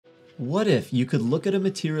What if you could look at a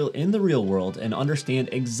material in the real world and understand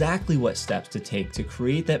exactly what steps to take to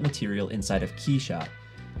create that material inside of KeyShot?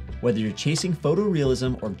 Whether you're chasing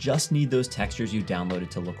photorealism or just need those textures you downloaded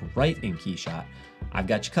to look right in KeyShot, I've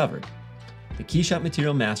got you covered. The KeyShot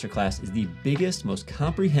Material Masterclass is the biggest, most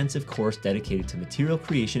comprehensive course dedicated to material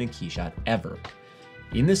creation in KeyShot ever.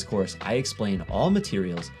 In this course, I explain all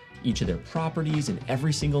materials, each of their properties, and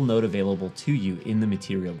every single node available to you in the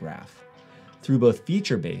material graph. Through both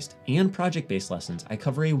feature-based and project-based lessons, I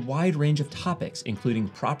cover a wide range of topics, including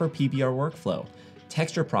proper PBR workflow,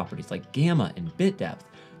 texture properties like gamma and bit depth,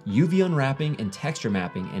 UV unwrapping and texture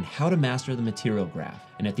mapping, and how to master the material graph.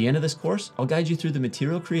 And at the end of this course, I'll guide you through the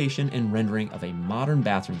material creation and rendering of a modern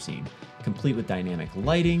bathroom scene, complete with dynamic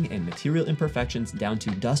lighting and material imperfections down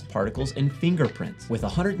to dust particles and fingerprints. With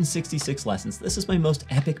 166 lessons, this is my most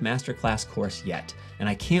epic masterclass course yet, and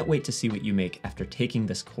I can't wait to see what you make after taking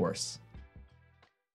this course.